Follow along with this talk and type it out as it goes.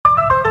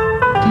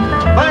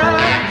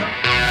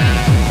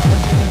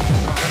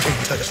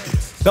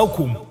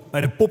Welkom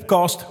bij de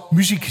podcast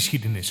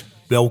Muziekgeschiedenis.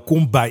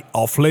 Welkom bij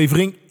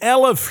aflevering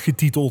 11,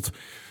 getiteld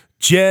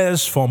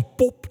Jazz van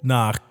pop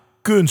naar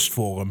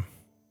kunstvorm.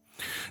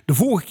 De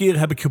vorige keer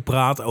heb ik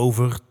gepraat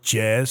over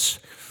jazz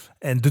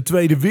en de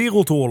Tweede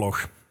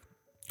Wereldoorlog.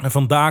 En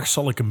vandaag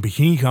zal ik een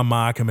begin gaan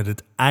maken met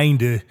het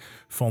einde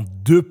van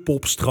de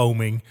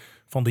popstroming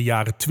van de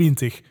jaren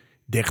 20,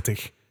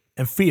 30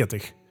 en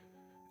 40.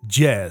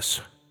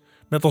 Jazz.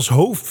 Met als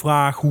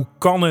hoofdvraag: hoe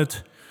kan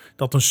het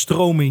dat een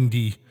stroming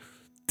die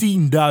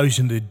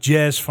tienduizenden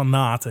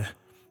jazzfanaten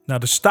naar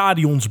de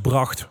stadions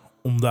bracht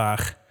om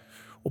daar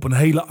op een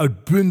hele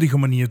uitbundige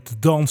manier te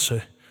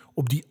dansen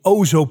op die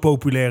o zo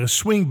populaire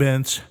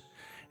swingbands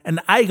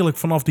en eigenlijk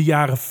vanaf de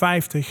jaren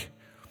 50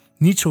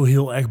 niet zo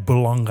heel erg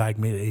belangrijk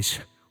meer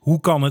is? Hoe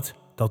kan het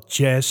dat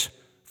jazz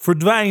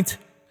verdwijnt?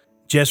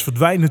 Jazz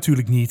verdwijnt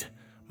natuurlijk niet,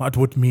 maar het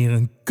wordt meer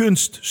een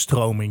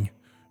kunststroming.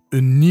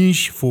 Een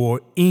niche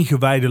voor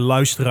ingewijde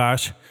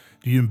luisteraars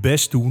die hun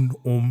best doen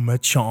om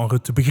het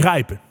genre te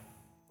begrijpen.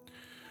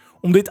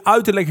 Om dit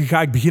uit te leggen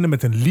ga ik beginnen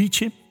met een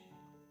liedje.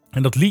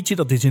 En dat liedje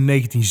dat is in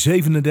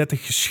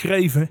 1937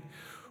 geschreven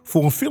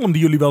voor een film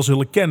die jullie wel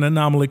zullen kennen,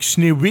 namelijk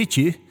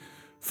Sneeuwwitje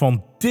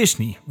van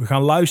Disney. We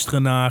gaan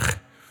luisteren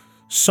naar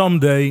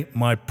Someday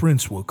My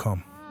Prince Will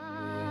Come.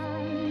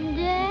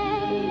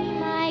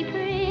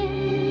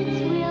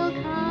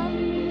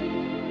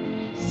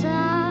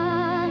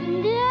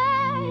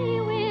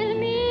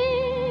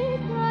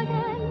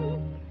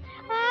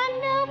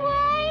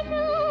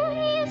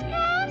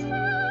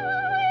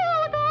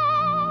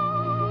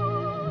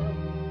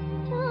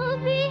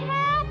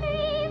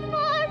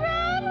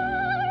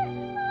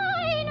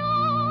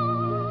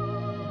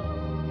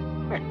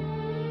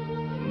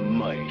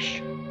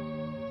 Mush.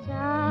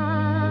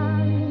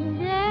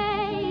 Someday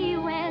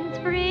when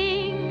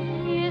spring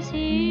is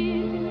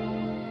here,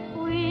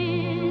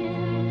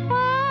 we'll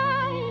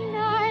find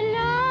our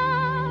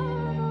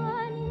loved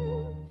one,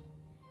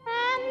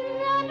 and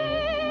the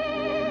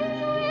birds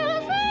will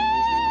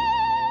sing,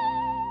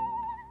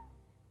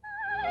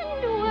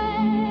 and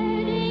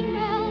wedding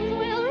bells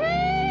will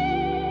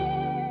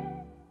ring.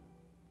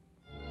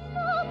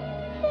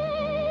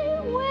 Someday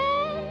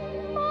when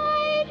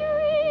my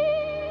dream.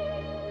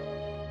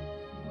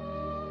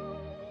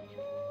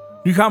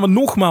 Nu gaan we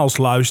nogmaals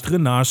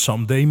luisteren naar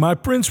Someday My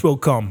Prince Will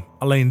Come.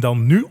 Alleen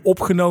dan nu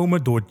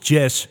opgenomen door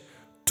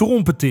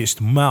jazz-trompetist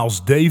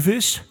Miles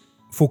Davis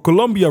voor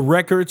Columbia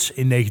Records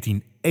in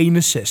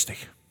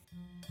 1961.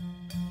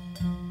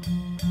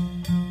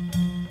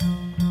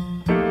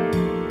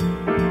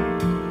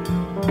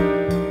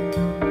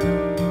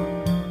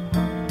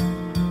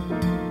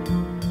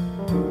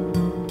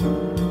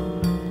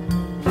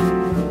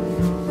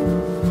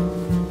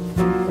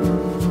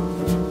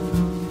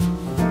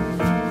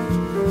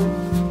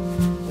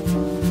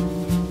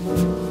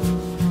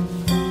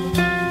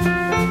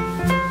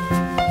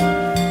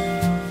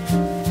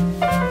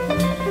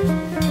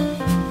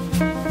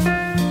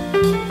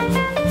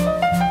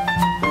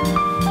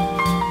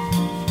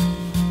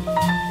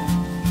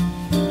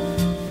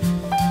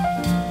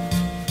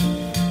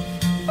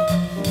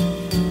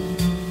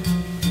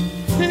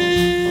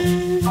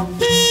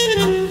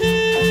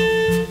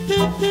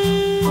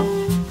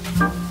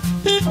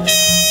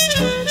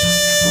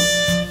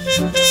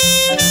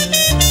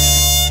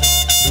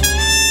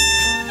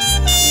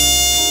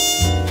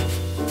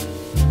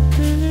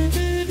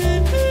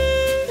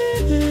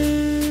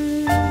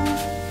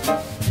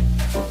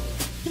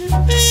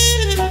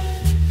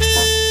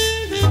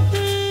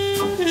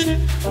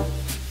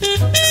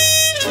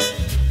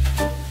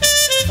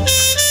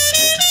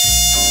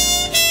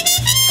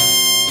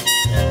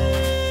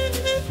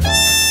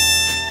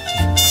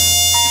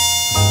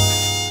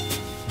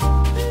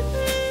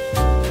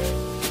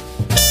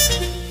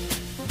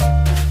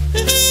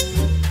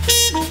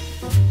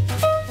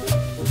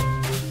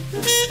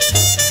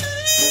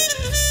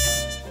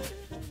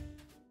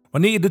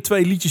 Wanneer je de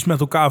twee liedjes met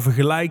elkaar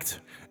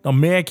vergelijkt, dan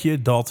merk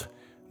je dat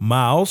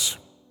Miles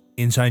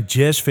in zijn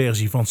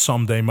jazzversie van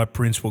Someday My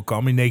Prince Will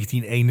Come in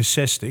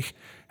 1961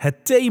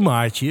 het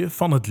themaatje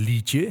van het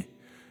liedje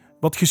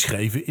wat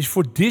geschreven is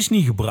voor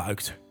Disney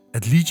gebruikt.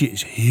 Het liedje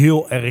is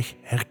heel erg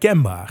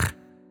herkenbaar.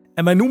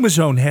 En wij noemen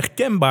zo'n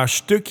herkenbaar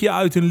stukje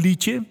uit een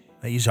liedje,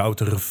 je zou het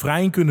een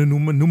refrein kunnen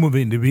noemen, noemen we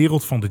in de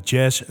wereld van de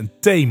jazz een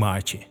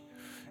themaatje.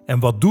 En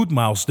wat doet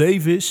Miles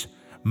Davis?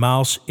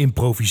 Miles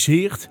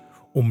improviseert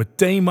om het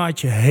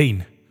themaatje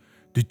heen.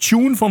 De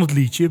tune van het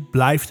liedje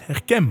blijft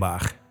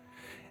herkenbaar.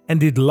 En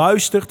dit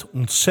luistert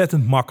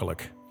ontzettend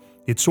makkelijk.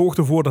 Dit zorgt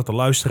ervoor dat de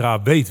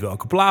luisteraar weet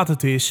welke plaat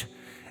het is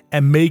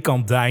en mee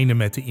kan deinen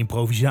met de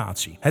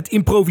improvisatie. Het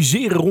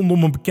improviseren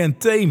rondom een bekend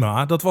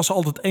thema, dat was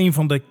altijd een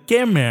van de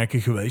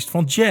kenmerken geweest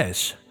van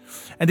jazz.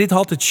 En dit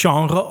had het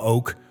genre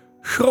ook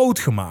groot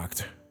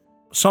gemaakt.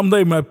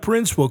 Someday My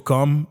Prince Will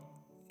Come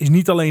is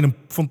niet alleen een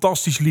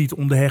fantastisch lied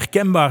om de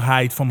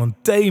herkenbaarheid van een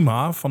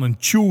thema, van een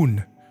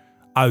tune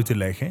uit te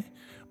leggen,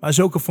 maar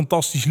is ook een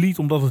fantastisch lied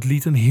omdat het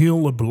lied een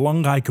heel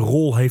belangrijke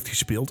rol heeft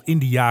gespeeld in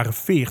de jaren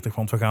 40.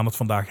 Want we gaan het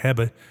vandaag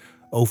hebben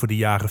over de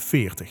jaren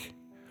 40.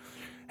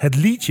 Het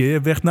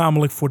liedje werd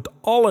namelijk voor het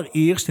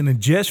allereerst in een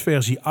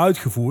jazzversie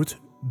uitgevoerd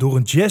door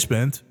een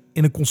jazzband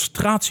in een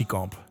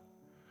concentratiekamp.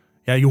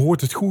 Ja, je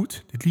hoort het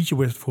goed. Dit liedje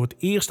werd voor het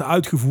eerst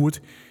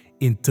uitgevoerd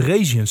in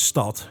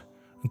Theresienstadt,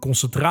 een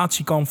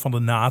concentratiekamp van de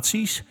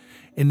nazi's,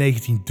 in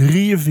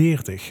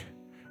 1943.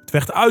 Het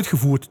werd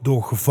uitgevoerd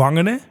door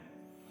gevangenen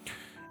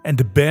en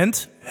de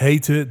band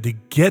heette de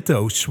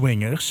Ghetto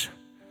Swingers.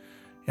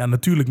 Ja,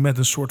 natuurlijk met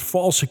een soort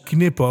valse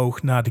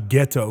knipoog naar de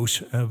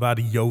ghetto's waar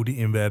de Joden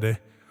in werden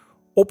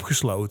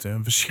opgesloten.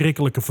 Een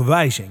verschrikkelijke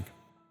verwijzing.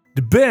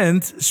 De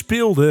band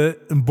speelde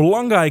een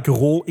belangrijke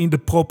rol in de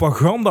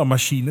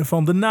propagandamachine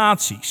van de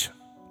nazi's.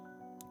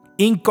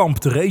 In kamp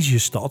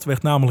Theresienstadt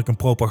werd namelijk een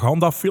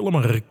propagandafilm,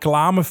 een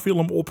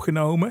reclamefilm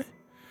opgenomen,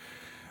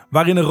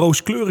 waarin een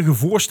rooskleurige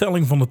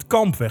voorstelling van het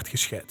kamp werd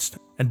geschetst.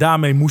 En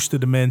daarmee moesten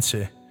de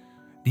mensen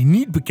die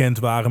niet bekend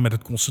waren met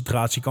het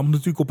concentratiekamp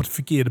natuurlijk op het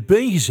verkeerde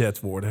been gezet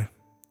worden.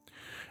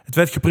 Het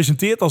werd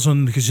gepresenteerd als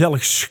een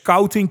gezellig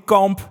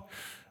scoutingkamp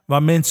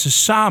waar mensen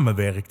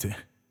samenwerkten.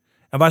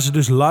 En waar ze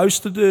dus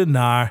luisterden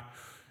naar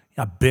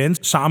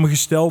bands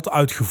samengesteld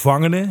uit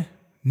gevangenen,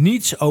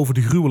 niets over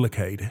de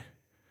gruwelijkheden.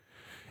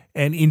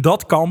 En in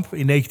dat kamp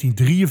in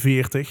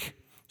 1943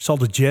 zal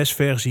de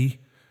jazzversie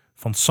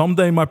van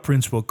Someday My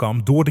Prince Will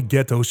Come door de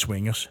Ghetto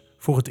Swingers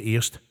voor het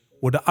eerst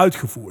worden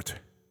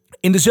uitgevoerd.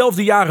 In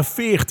dezelfde jaren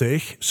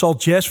 40 zal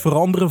jazz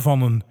veranderen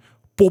van een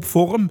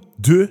popvorm,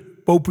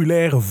 de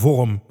populaire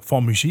vorm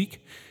van muziek,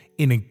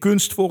 in een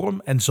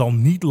kunstvorm en zal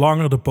niet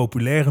langer de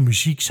populaire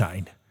muziek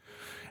zijn.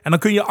 En dan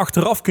kun je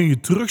achteraf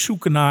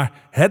terugzoeken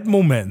naar het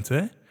moment,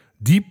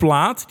 die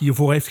plaat die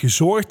ervoor heeft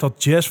gezorgd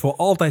dat jazz voor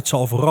altijd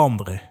zal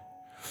veranderen.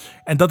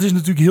 En dat is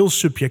natuurlijk heel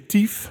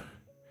subjectief,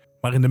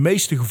 maar in de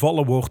meeste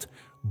gevallen wordt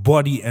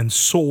Body and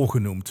Soul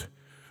genoemd.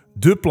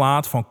 De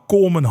plaat van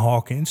Coleman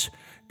Hawkins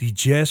die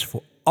jazz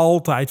voor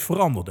altijd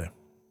veranderde.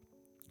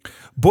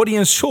 Body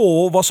and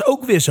Soul was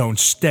ook weer zo'n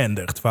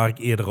standaard waar ik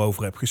eerder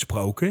over heb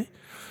gesproken.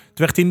 Het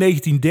werd in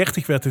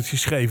 1930 werd het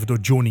geschreven door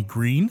Johnny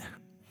Green.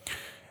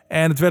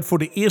 En het werd voor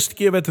de eerste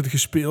keer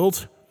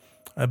gespeeld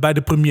bij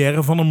de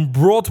première van een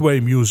Broadway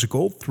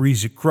musical.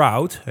 Three's a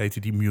Crowd heette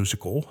die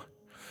musical.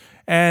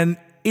 En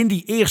in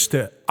die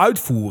eerste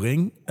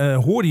uitvoering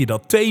hoorde je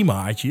dat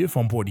themaatje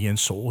van Body and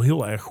Soul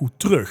heel erg goed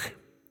terug.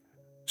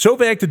 Zo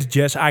werkte de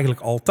jazz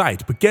eigenlijk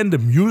altijd. Bekende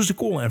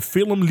musical- en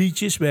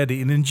filmliedjes werden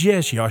in een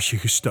jazzjasje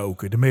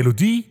gestoken. De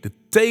melodie, het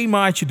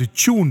themaatje, de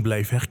tune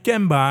bleef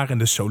herkenbaar en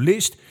de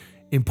solist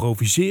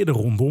improviseerde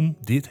rondom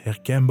dit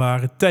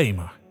herkenbare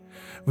thema.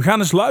 We gaan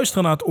eens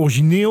luisteren naar het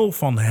origineel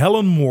van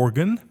Helen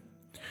Morgan,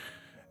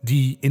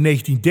 die in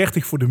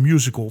 1930 voor de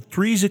musical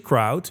Three's a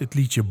Crowd het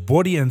liedje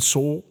Body and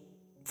Soul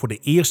voor de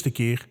eerste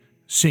keer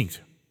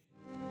zingt.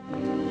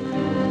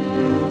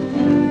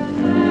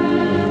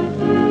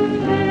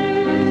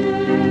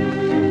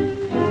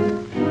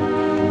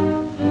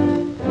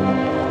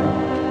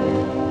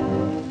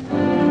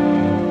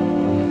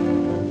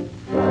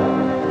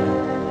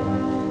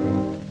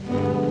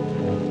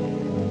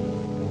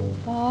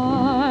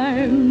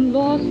 I'm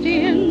lost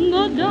in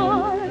the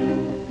dark.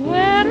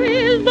 Where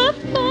is the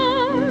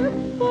star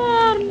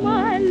for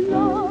my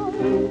love?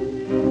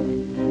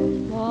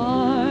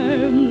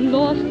 I'm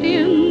lost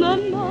in the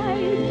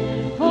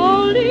night,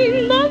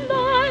 holding the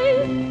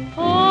light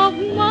of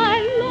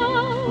my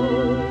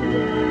love.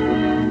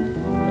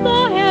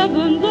 The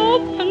heavens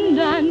opened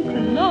and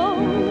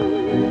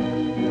closed,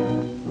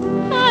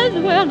 as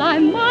well I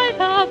might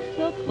have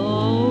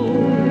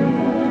supposed.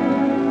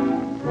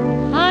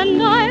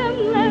 And I am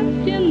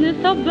left in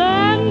this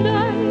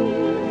abandon,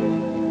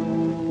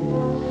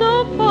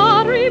 so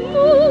far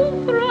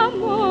removed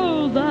from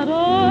all that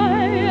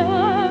I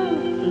have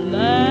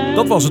planned.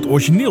 Dat was het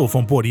origineel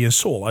van Body and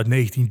Soul uit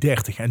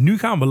 1930. En nu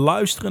gaan we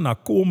luisteren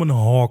naar Coleman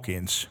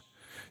Hawkins,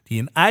 die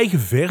een eigen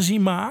versie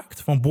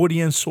maakt van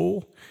Body and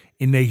Soul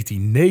in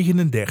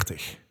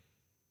 1939.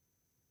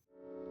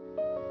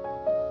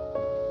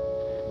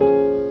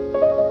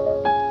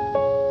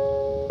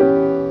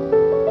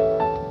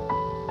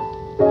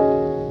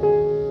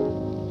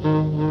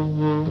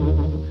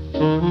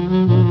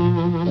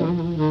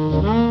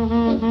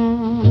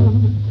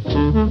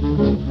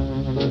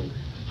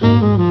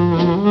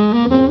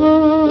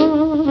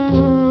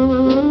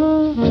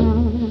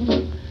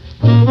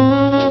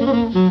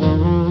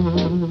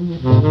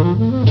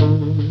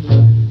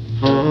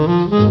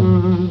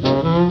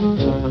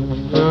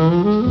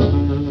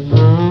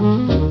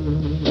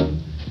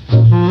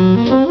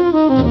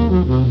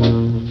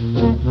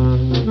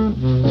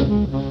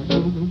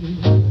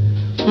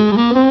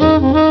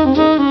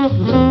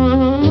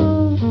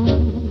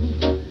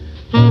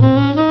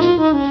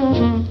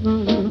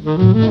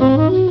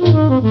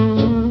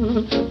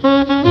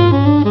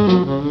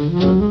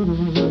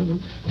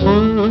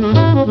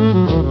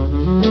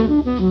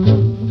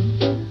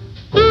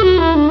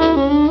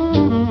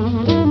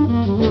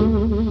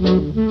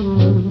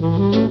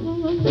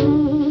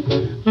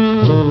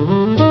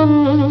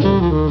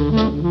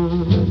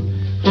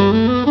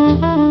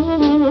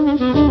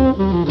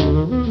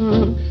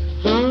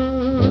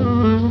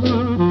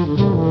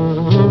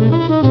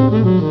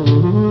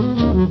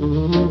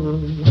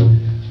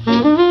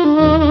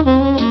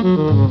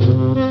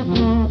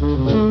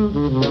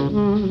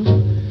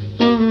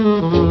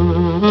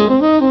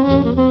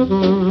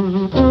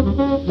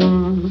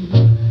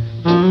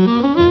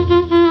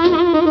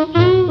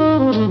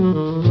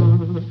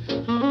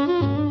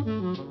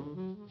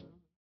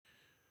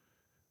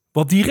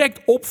 Wat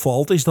direct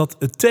opvalt is dat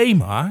het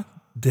thema,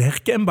 de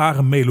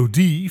herkenbare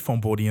melodie van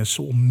Body and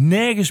Soul,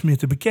 nergens meer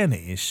te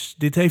bekennen is.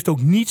 Dit heeft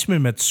ook niets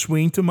meer met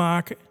swing te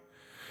maken.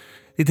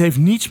 Dit heeft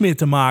niets meer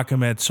te maken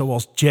met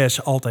zoals jazz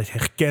altijd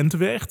herkend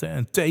werd.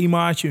 Een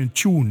themaatje, een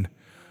tune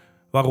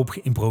waarop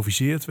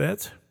geïmproviseerd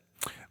werd.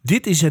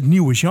 Dit is het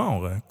nieuwe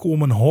genre.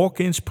 Coleman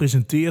Hawkins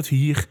presenteert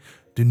hier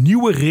de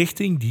nieuwe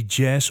richting die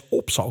jazz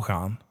op zal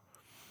gaan.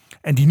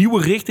 En die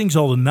nieuwe richting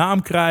zal de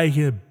naam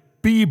krijgen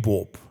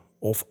bebop,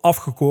 of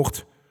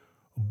afgekort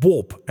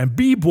bop. En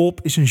bebop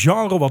is een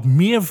genre wat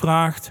meer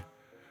vraagt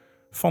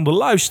van de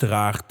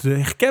luisteraar. De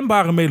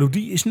herkenbare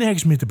melodie is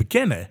nergens meer te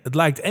bekennen. Het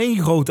lijkt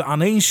één grote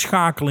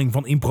aaneenschakeling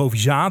van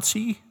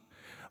improvisatie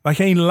waar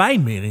geen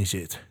lijn meer in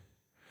zit.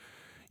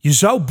 Je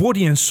zou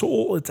Body and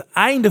Soul het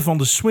einde van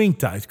de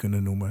swingtijd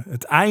kunnen noemen.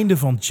 Het einde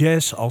van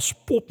jazz als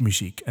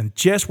popmuziek. En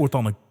jazz wordt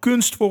dan een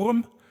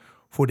kunstvorm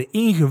voor de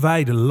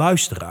ingewijde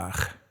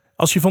luisteraar.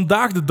 Als je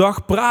vandaag de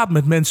dag praat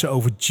met mensen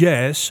over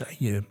jazz, en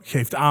je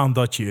geeft aan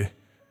dat je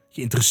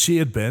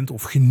geïnteresseerd bent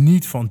of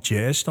geniet van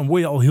jazz, dan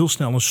word je al heel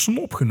snel een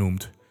snob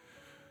genoemd.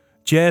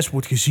 Jazz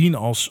wordt gezien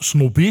als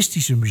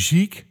snobistische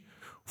muziek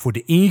voor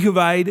de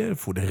ingewijden,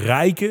 voor de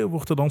rijken,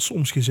 wordt er dan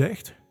soms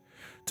gezegd.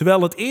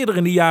 Terwijl het eerder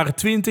in de jaren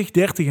 20,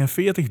 30 en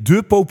 40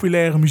 de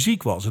populaire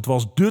muziek was. Het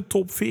was de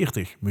top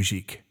 40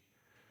 muziek.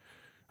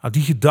 Nou,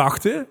 die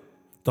gedachte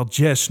dat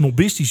jazz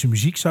snobistische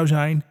muziek zou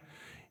zijn,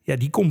 ja,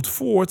 die komt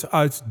voort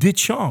uit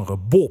dit genre,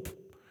 bop,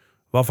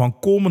 waarvan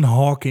Coleman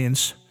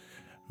Hawkins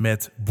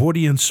met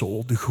Body and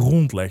Soul de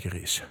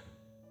grondlegger is.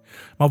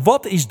 Maar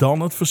wat is dan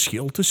het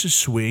verschil tussen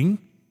swing,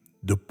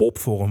 de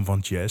popvorm van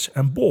jazz,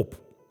 en bop?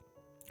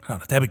 Nou,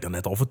 dat heb ik dan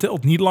net al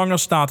verteld. Niet langer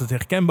staat het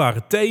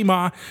herkenbare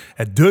thema,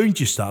 het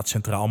deuntje staat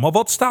centraal. Maar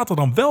wat staat er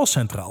dan wel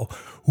centraal?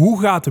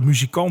 Hoe gaat de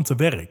muzikant te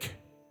werk?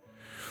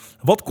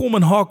 Wat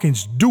Coleman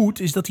Hawkins doet,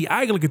 is dat hij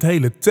eigenlijk het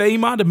hele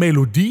thema, de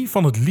melodie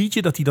van het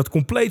liedje, dat hij dat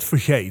compleet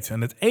vergeet.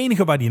 En het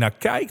enige waar hij naar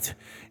kijkt,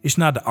 is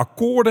naar de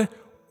akkoorden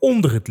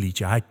onder het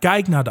liedje. Hij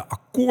kijkt naar de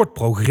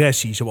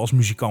akkoordprogressie, zoals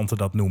muzikanten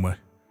dat noemen.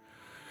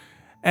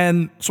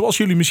 En zoals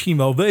jullie misschien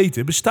wel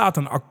weten, bestaat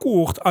een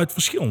akkoord uit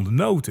verschillende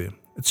noten.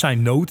 Het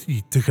zijn noten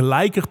die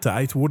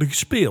tegelijkertijd worden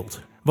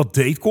gespeeld. Wat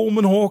deed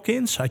Coleman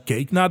Hawkins? Hij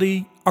keek naar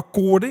die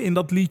akkoorden in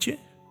dat liedje.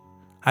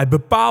 Hij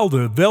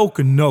bepaalde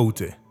welke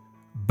noten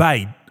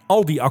bij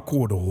al die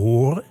akkoorden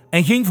horen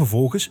en ging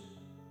vervolgens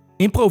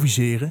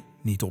improviseren,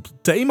 niet op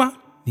het thema,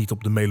 niet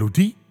op de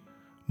melodie,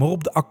 maar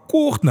op de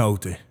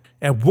akkoordnoten.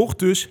 Er wordt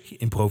dus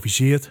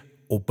geïmproviseerd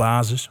op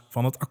basis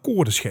van het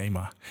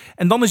akkoordenschema.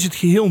 En dan is het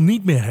geheel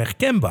niet meer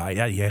herkenbaar.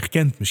 Ja, je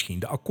herkent misschien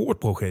de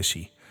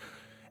akkoordprogressie.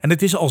 En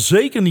het is al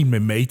zeker niet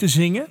meer mee te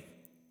zingen.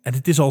 En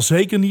het is al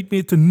zeker niet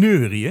meer te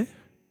neurien.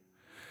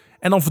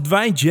 En dan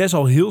verdwijnt jazz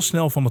al heel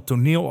snel van het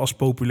toneel als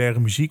populaire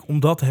muziek,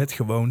 omdat het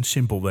gewoon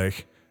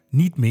simpelweg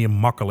niet meer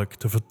makkelijk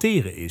te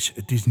verteren is.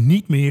 Het is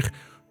niet meer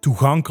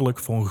toegankelijk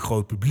voor een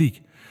groot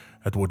publiek.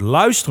 Het wordt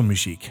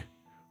luistermuziek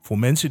voor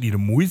mensen die de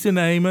moeite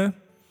nemen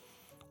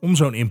om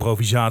zo'n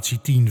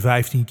improvisatie 10,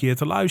 15 keer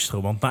te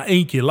luisteren. Want na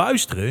 1 keer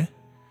luisteren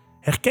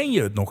herken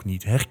je het nog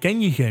niet.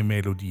 Herken je geen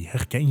melodie,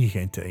 herken je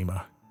geen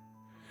thema.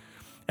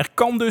 Er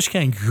kan dus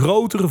geen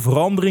grotere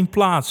verandering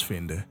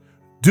plaatsvinden.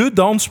 De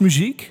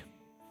dansmuziek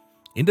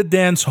in de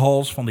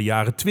dancehalls van de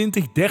jaren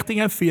 20, 30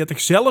 en 40,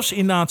 zelfs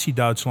in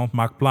Nazi-Duitsland,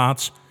 maakt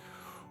plaats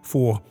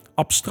voor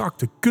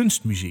abstracte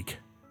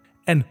kunstmuziek.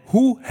 En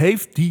hoe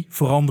heeft die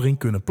verandering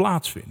kunnen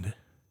plaatsvinden?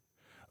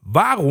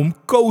 Waarom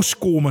koos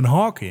Coleman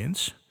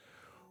Hawkins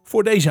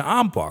voor deze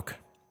aanpak?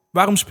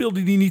 Waarom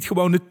speelde hij niet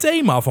gewoon het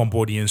thema van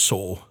Body and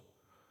Soul?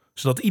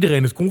 Zodat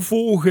iedereen het kon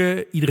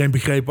volgen, iedereen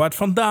begreep waar het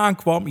vandaan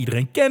kwam,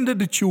 iedereen kende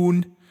de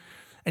tune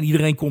en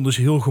iedereen kon dus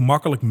heel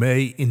gemakkelijk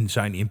mee in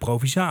zijn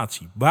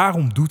improvisatie.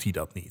 Waarom doet hij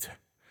dat niet?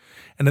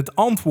 En het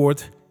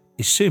antwoord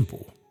is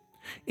simpel.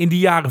 In de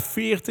jaren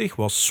 40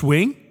 was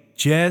swing,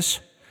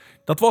 jazz,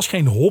 dat was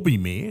geen hobby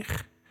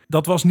meer.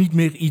 Dat was niet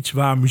meer iets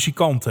waar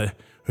muzikanten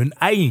hun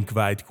ei in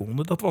kwijt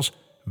konden. Dat was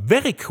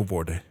werk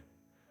geworden.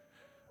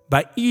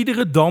 Bij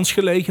iedere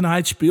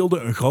dansgelegenheid speelde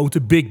een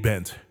grote big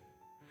band.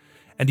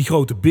 En die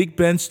grote big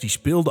bands die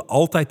speelden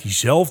altijd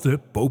diezelfde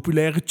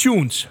populaire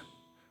tunes.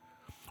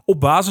 Op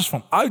basis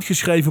van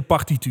uitgeschreven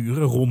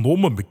partituren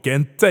rondom een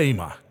bekend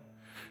thema.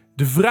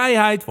 De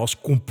vrijheid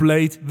was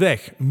compleet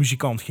weg. Een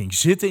muzikant ging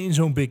zitten in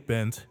zo'n big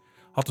band,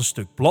 had een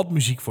stuk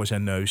bladmuziek voor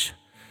zijn neus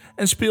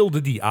en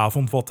speelde die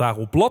avond wat daar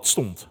op blad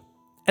stond.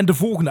 En de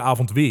volgende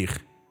avond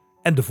weer.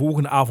 En de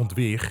volgende avond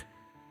weer.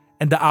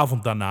 En de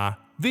avond daarna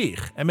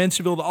weer. En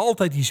mensen wilden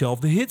altijd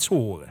diezelfde hits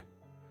horen.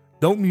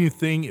 Don't mean a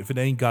thing if it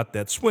ain't got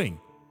that swing.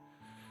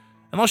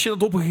 En als je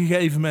dat op een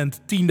gegeven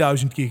moment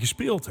 10.000 keer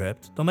gespeeld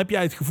hebt, dan heb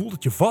jij het gevoel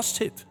dat je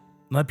vastzit.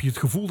 Dan heb je het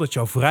gevoel dat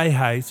jouw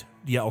vrijheid,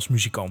 die je als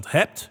muzikant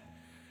hebt,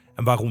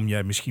 en waarom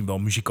jij misschien wel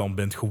muzikant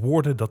bent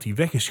geworden, dat die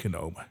weg is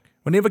genomen.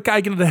 Wanneer we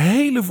kijken naar de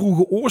hele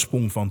vroege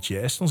oorsprong van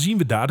jazz, dan zien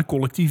we daar de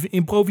collectieve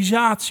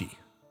improvisatie.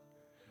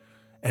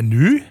 En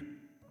nu,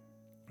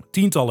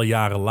 tientallen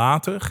jaren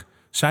later,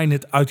 zijn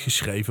het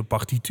uitgeschreven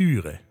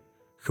partituren.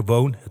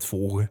 Gewoon het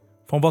volgen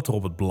van wat er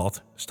op het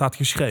blad staat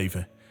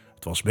geschreven.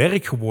 Het was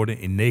werk geworden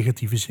in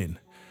negatieve zin.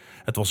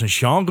 Het was een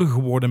genre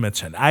geworden met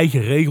zijn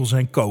eigen regels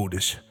en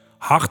codes,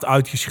 hard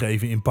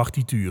uitgeschreven in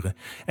partituren.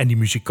 En die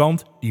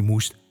muzikant die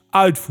moest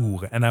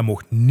uitvoeren en hij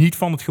mocht niet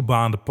van het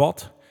gebaande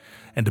pad.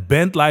 En de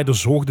bandleider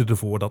zorgde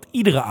ervoor dat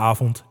iedere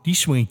avond die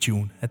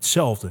swingtune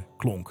hetzelfde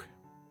klonk.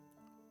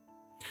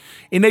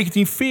 In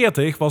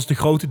 1940 was de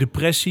Grote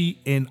Depressie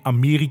in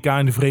Amerika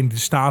en de Verenigde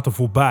Staten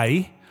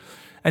voorbij.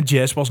 En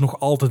jazz was nog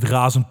altijd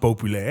razend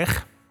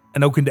populair.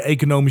 En ook in de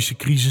economische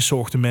crisis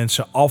zorgden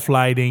mensen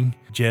afleiding.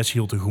 Jazz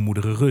hield de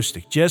gemoederen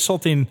rustig. Jazz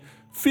zat in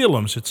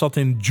films, het zat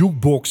in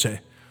jukeboxen.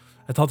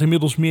 Het had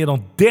inmiddels meer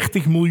dan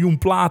 30 miljoen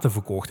platen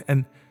verkocht.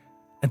 En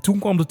toen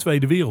kwam de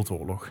Tweede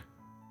Wereldoorlog.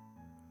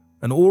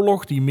 Een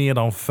oorlog die meer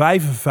dan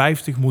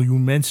 55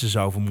 miljoen mensen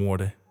zou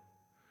vermoorden.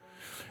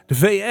 De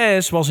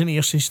VS was in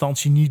eerste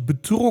instantie niet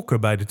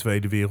betrokken bij de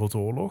Tweede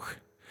Wereldoorlog.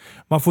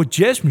 Maar voor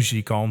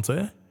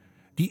jazzmuzikanten,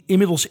 die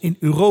inmiddels in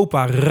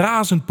Europa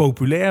razend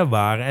populair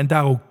waren en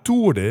daar ook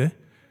toerden,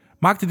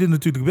 maakte dit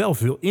natuurlijk wel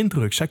veel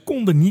indruk. Zij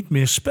konden niet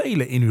meer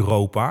spelen in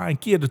Europa en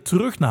keerden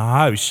terug naar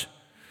huis.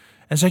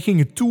 En zij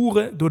gingen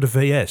toeren door de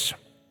VS.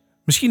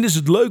 Misschien is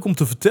het leuk om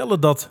te vertellen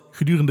dat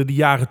gedurende de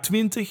jaren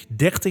 20,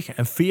 30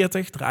 en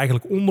 40 er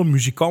eigenlijk onder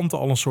muzikanten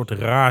al een soort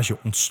rage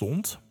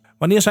ontstond.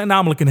 Wanneer zij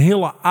namelijk een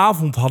hele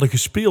avond hadden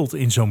gespeeld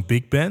in zo'n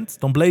big band,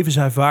 dan bleven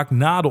zij vaak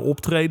na de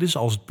optredens,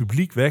 als het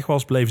publiek weg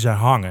was, bleven zij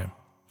hangen.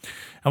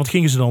 En wat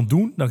gingen ze dan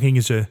doen? Dan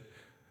gingen ze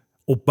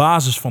op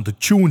basis van de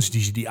tunes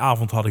die ze die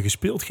avond hadden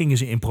gespeeld, gingen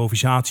ze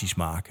improvisaties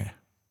maken.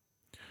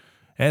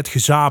 Het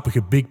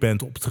gezapige big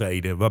band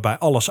optreden, waarbij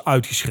alles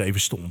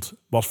uitgeschreven stond,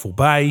 was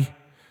voorbij.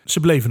 Ze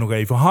bleven nog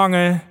even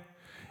hangen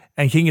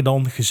en gingen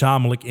dan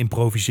gezamenlijk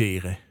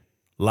improviseren.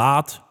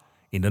 Laat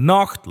in de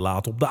nacht,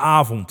 laat op de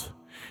avond.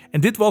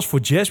 En dit was voor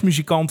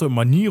jazzmuzikanten een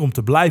manier om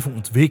te blijven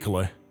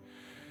ontwikkelen.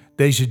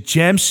 Deze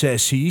jam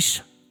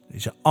sessies,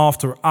 deze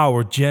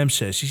after-hour jam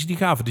sessies, die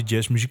gaven de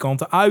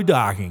jazzmuzikanten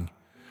uitdaging.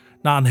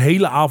 Na een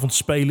hele avond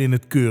spelen in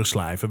het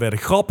keurslijf, er werden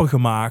grappen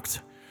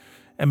gemaakt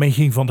en men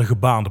ging van de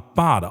gebaande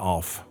paden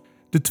af.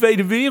 De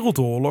Tweede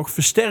Wereldoorlog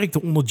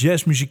versterkte onder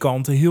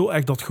jazzmuzikanten heel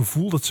erg dat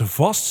gevoel dat ze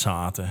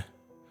vastzaten.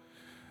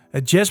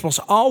 Het jazz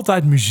was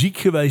altijd muziek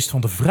geweest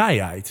van de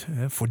vrijheid,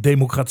 voor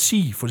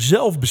democratie, voor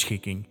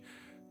zelfbeschikking,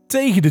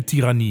 tegen de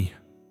tirannie.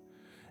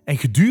 En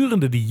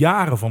gedurende de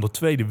jaren van de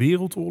Tweede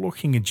Wereldoorlog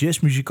gingen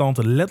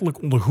jazzmuzikanten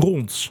letterlijk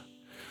ondergronds.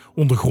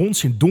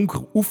 Ondergronds in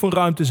donkere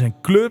oefenruimtes en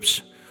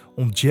clubs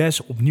om jazz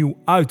opnieuw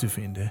uit te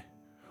vinden.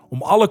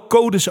 Om alle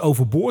codes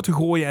overboord te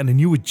gooien en een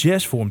nieuwe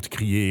jazzvorm te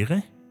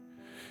creëren.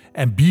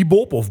 En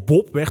bebop of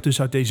bop werd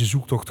dus uit deze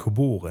zoektocht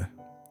geboren.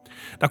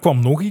 Daar kwam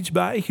nog iets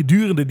bij.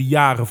 Gedurende de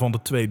jaren van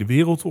de Tweede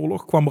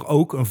Wereldoorlog kwam er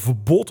ook een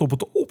verbod op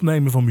het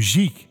opnemen van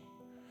muziek.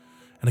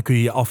 En dan kun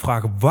je je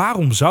afvragen,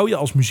 waarom zou je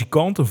als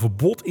muzikant een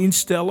verbod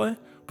instellen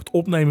op het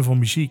opnemen van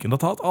muziek? En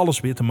dat had alles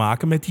weer te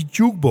maken met die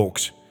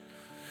jukebox.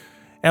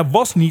 Er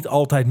was niet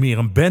altijd meer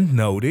een band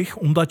nodig,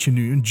 omdat je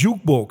nu een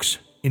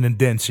jukebox in een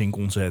dancing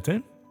kon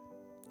zetten.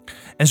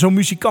 En zo'n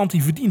muzikant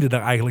die verdiende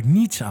daar eigenlijk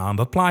niets aan.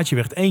 Dat plaatje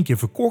werd 1 keer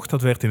verkocht,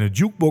 dat werd in een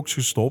jukebox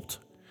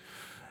gestopt.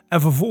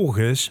 En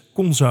vervolgens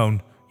kon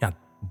zo'n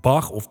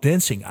bar- of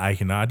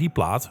dancing-eigenaar die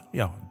plaat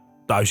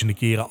duizenden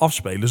keren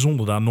afspelen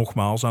zonder daar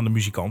nogmaals aan de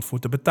muzikant voor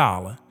te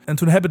betalen. En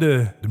toen hebben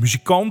de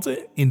muzikanten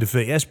in de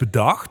VS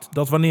bedacht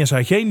dat wanneer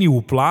zij geen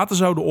nieuwe platen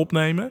zouden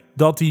opnemen,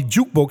 dat die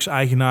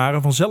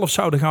jukebox-eigenaren vanzelf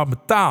zouden gaan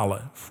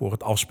betalen voor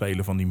het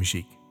afspelen van die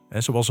muziek.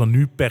 En zoals er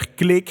nu per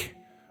klik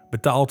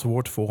betaald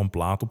wordt voor een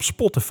plaat op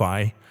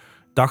Spotify,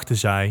 dachten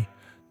zij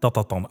dat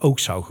dat dan ook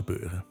zou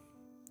gebeuren.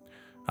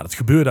 Nou, dat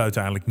gebeurde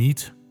uiteindelijk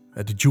niet.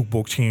 De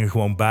jukebox ging er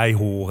gewoon bij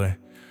horen.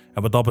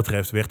 En wat dat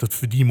betreft werd het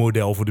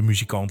verdienmodel voor de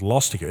muzikant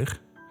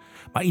lastiger.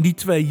 Maar in die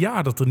 2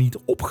 jaar dat er niet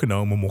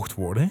opgenomen mocht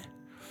worden,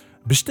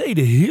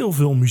 besteden heel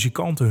veel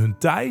muzikanten hun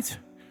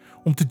tijd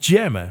om te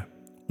jammen,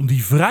 om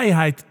die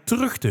vrijheid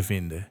terug te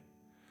vinden.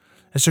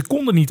 En ze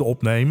konden niet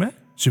opnemen,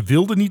 ze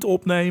wilden niet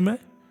opnemen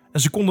en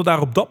ze konden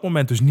daar op dat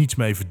moment dus niets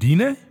mee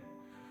verdienen.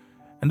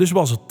 En dus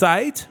was het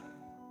tijd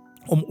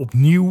om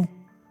opnieuw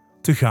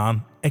te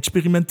gaan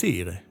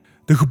experimenteren.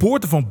 De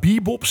geboorte van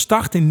bebop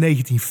start in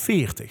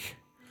 1940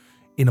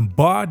 in een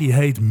bar die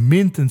heet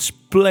Minton's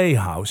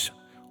Playhouse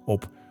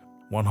op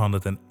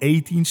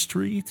 118th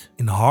Street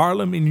in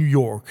Harlem in New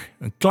York.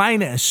 Een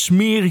kleine en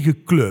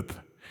smerige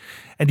club.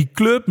 En die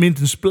club,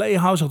 Minton's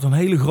Playhouse, had een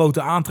hele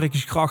grote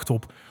aantrekkingskracht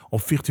op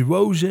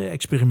virtuoze,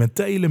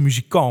 experimentele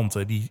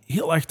muzikanten die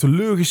heel erg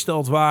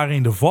teleurgesteld waren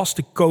in de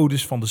vaste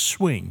codes van de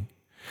swing.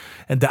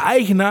 En de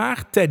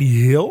eigenaar, Teddy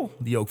Hill,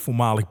 die ook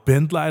voormalig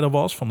bandleider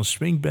was van een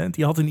swingband,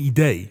 die had een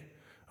idee.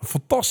 Een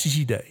fantastisch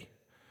idee.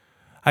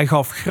 Hij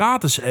gaf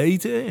gratis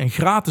eten en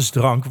gratis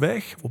drank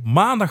weg op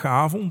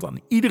maandagavond aan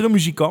iedere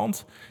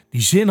muzikant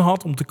die zin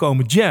had om te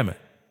komen jammen.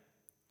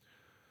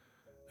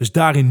 Dus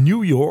daar in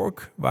New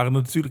York waren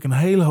er natuurlijk een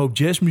hele hoop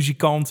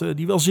jazzmuzikanten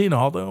die wel zin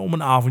hadden om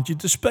een avondje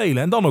te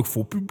spelen. En dan ook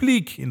voor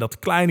publiek in dat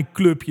kleine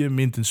clubje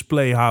Minton's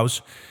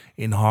Playhouse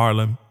in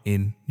Harlem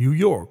in New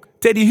York.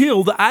 Teddy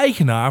Hill, de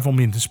eigenaar van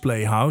Minton's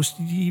Playhouse,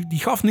 die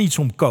gaf niets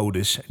om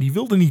codes. Die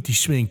wilde niet die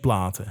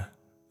swingplaten.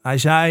 Hij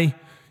zei,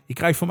 je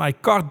krijgt van mij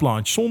carte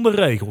blanche, zonder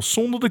regels,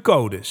 zonder de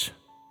codes.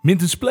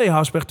 Minton's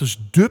Playhouse werd dus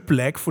dé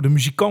plek voor de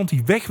muzikant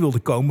die weg wilde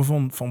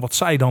komen van wat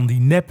zij dan die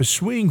neppe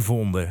swing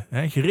vonden.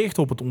 Gericht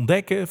op het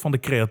ontdekken van de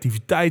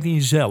creativiteit in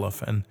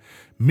jezelf. En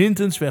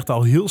Minton's werd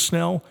al heel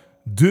snel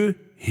de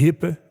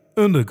hippe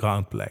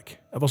underground plek.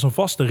 Er was een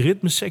vaste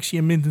ritmesectie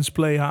in Minton's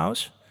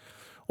Playhouse.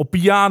 Op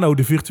piano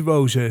de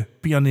virtuoze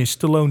pianist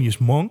Thelonious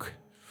Monk.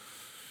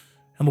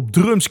 En op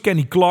drums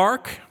Kenny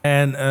Clarke.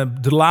 En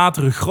de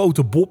latere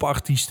grote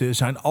Bob-artiesten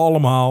zijn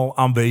allemaal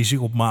aanwezig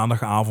op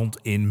maandagavond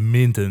in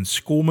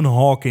Minton's. Coleman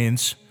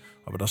Hawkins,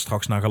 waar we daar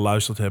straks naar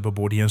geluisterd hebben,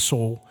 Body and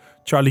Soul.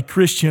 Charlie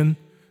Christian,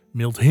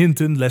 Milt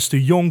Hinton, Lester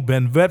Young,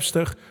 Ben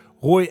Webster,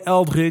 Roy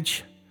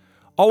Eldridge.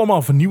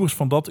 Allemaal vernieuwers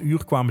van dat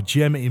uur kwamen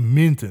jammen in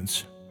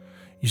Minton's.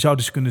 Je zou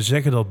dus kunnen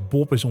zeggen dat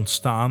Bob is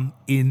ontstaan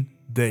in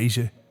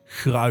deze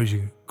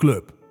gruizige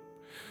club.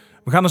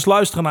 We gaan eens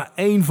luisteren naar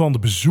een van de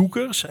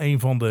bezoekers, een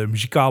van de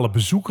muzikale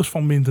bezoekers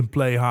van Minton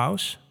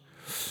Playhouse.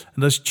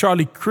 En dat is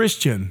Charlie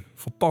Christian,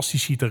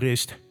 fantastisch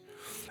gitarist.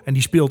 En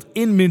die speelt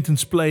in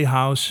Minton's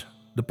Playhouse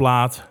de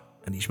plaat,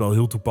 en die is wel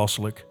heel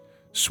toepasselijk,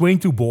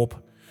 Swing to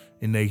Bob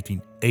in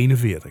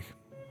 1941.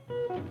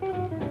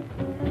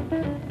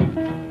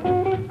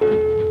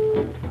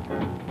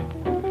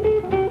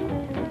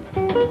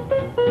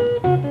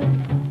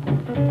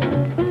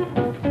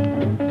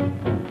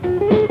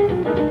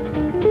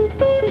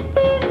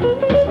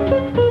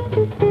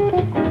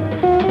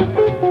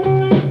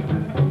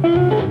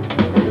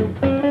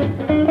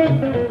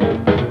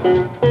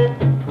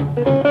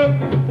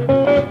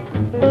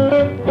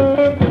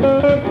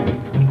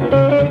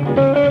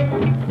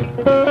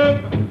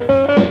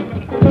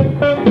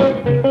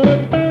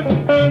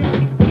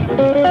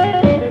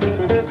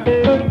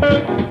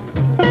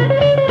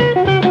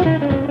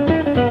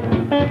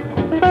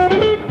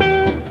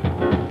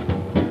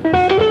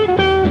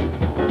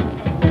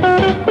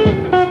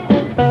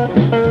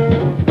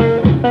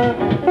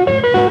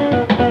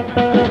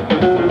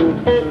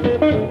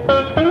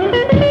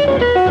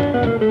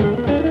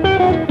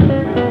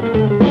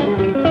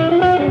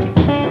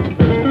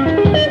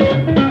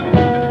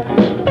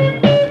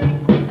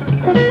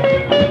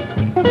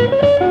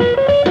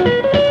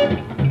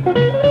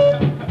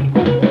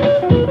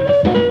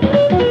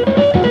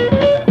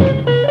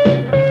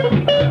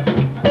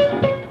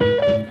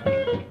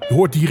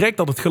 Je hoort direct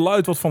dat het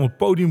geluid wat van het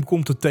podium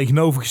komt het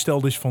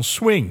tegenovergestelde is van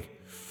swing.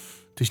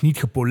 Het is niet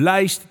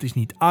gepolijst, het is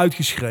niet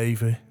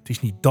uitgeschreven, het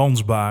is niet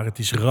dansbaar, het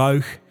is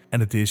ruig en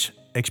het is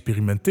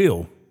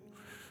experimenteel.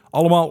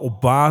 Allemaal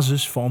op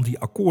basis van die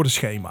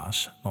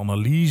akkoordenschema's. Een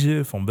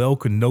analyse van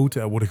welke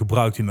noten er worden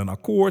gebruikt in een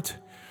akkoord.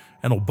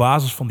 En op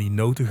basis van die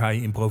noten ga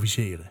je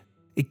improviseren.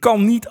 Ik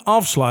kan niet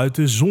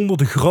afsluiten zonder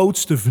de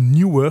grootste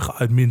vernieuwer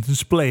uit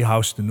Minton's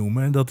Playhouse te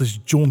noemen. En dat is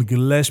John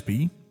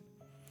Gillespie.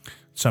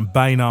 Zijn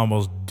bijnaam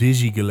was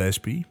Dizzy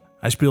Gillespie.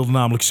 Hij speelde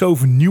namelijk zo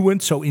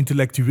vernieuwend, zo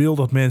intellectueel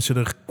dat mensen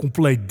er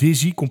compleet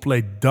dizzy,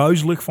 compleet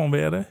duizelig van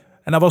werden.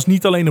 En hij was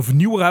niet alleen een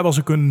vernieuwer, hij was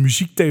ook een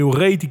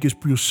muziektheoreticus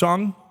puur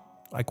sang.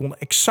 Hij kon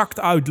exact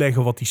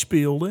uitleggen wat hij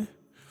speelde.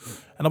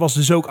 En hij was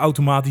dus ook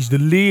automatisch de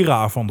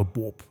leraar van de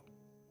Bob.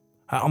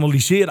 Hij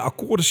analyseerde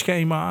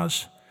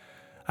akkoordenschema's.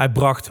 Hij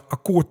bracht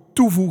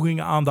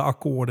akkoordtoevoegingen aan de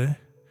akkoorden.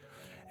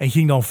 En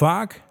ging dan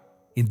vaak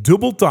in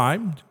double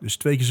time, dus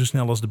 2 keer zo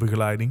snel als de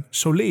begeleiding,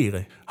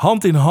 soleren.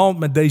 Hand in hand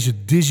met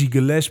deze Dizzy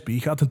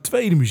Gillespie gaat een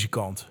tweede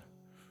muzikant.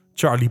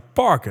 Charlie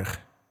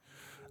Parker.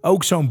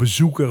 Ook zo'n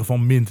bezoeker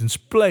van Minton's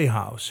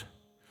Playhouse.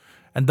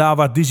 En daar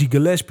waar Dizzy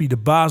Gillespie de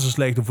basis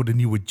legde voor de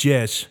nieuwe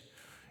jazz,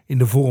 in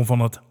de vorm van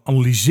het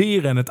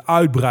analyseren en het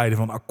uitbreiden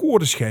van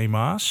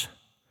akkoordenschema's,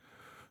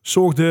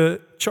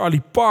 zorgde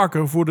Charlie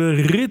Parker voor de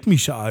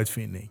ritmische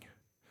uitvinding.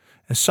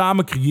 En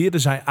samen creëerden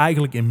zij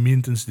eigenlijk in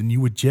Minton's de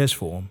nieuwe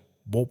jazzvorm,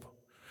 Bob.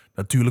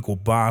 Natuurlijk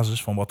op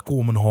basis van wat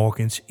Coleman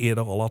Hawkins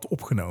eerder al had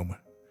opgenomen.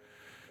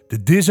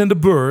 De Diz and the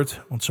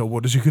Bird, want zo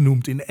worden ze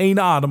genoemd in één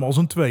adem als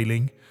een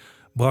tweeling,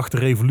 bracht de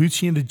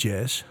revolutie in de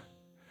jazz.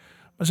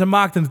 Maar ze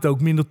maakten het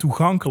ook minder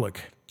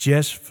toegankelijk.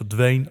 Jazz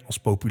verdween als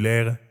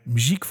populaire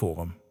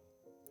muziekvorm.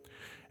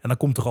 En dan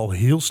komt er al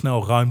heel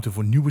snel ruimte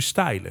voor nieuwe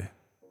stijlen.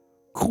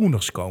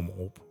 Crooners komen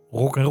op,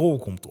 rock and roll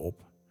komt op.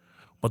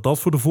 Maar dat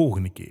voor de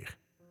volgende keer.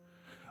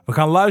 We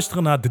gaan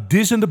luisteren naar The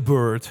Diz and the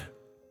Bird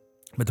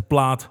met de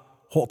plaat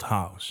Hot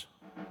House.